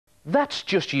That's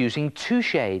just using two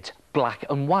shades, black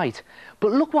and white.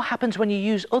 But look what happens when you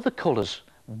use other colours,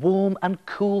 warm and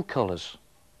cool colours.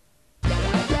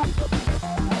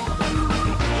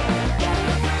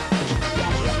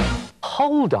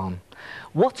 Hold on.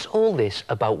 What's all this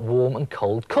about warm and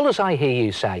cold colours, I hear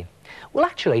you say? Well,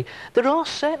 actually, there are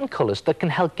certain colours that can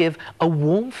help give a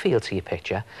warm feel to your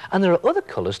picture, and there are other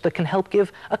colours that can help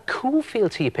give a cool feel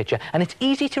to your picture, and it's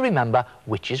easy to remember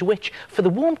which is which. For the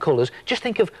warm colours, just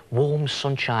think of warm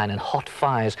sunshine and hot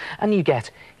fires, and you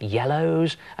get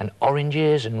yellows and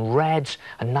oranges and reds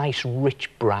and nice rich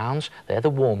browns. They're the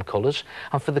warm colours.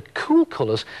 And for the cool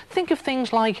colours, think of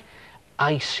things like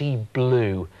icy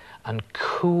blue and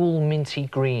cool minty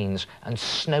greens and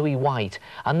snowy white,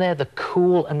 and they're the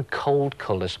cool and cold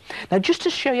colours. Now, just to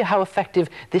show you how effective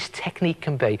this technique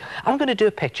can be, I'm going to do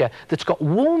a picture that's got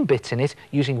warm bits in it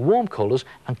using warm colours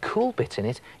and cool bits in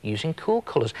it using cool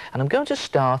colours. And I'm going to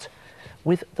start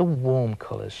with the warm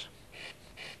colours.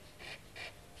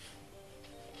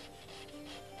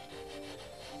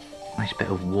 Nice bit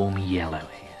of warm yellow here.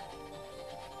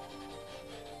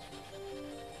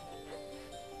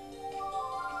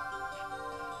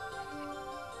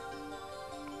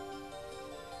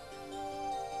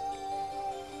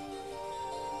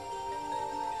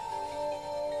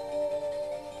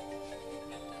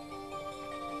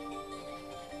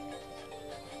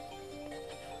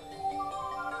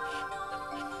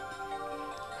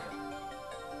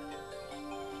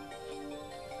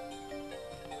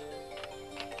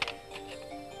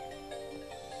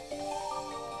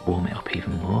 Warm it up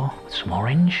even more with some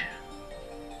orange.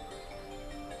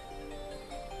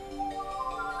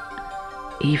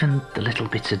 Even the little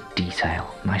bits of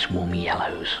detail, nice warm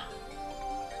yellows.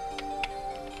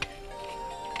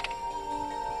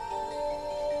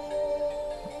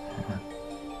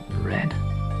 Red.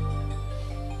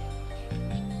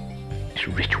 It's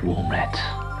rich warm reds.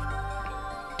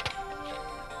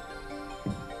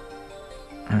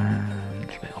 And a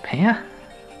little bit up here.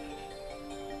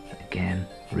 Again,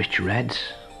 rich reds.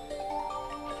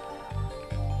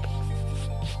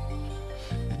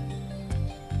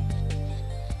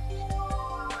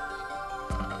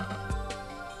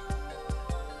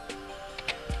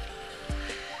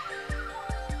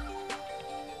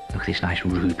 Look at these nice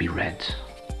ruby reds.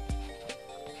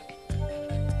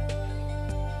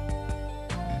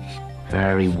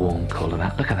 Very warm colour,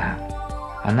 that. Look at that.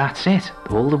 And that's it.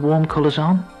 All the warm colours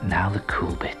on, now the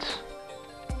cool bits.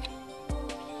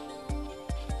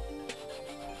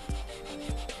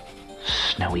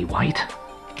 Snowy white.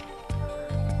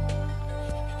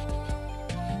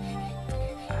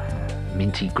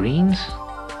 Minty greens.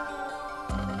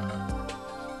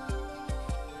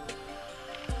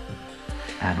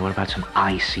 And what about some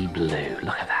icy blue?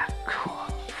 Look at that. Cool.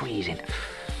 Freezing.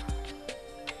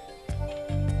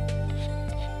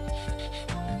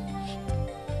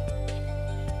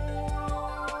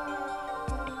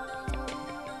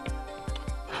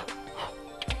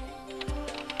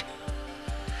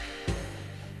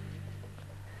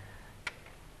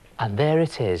 And there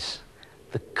it is.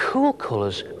 The cool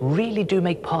colours really do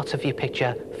make parts of your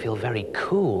picture feel very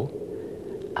cool,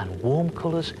 and warm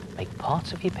colours make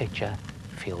parts of your picture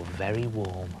feel very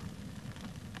warm.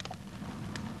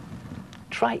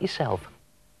 Try it yourself.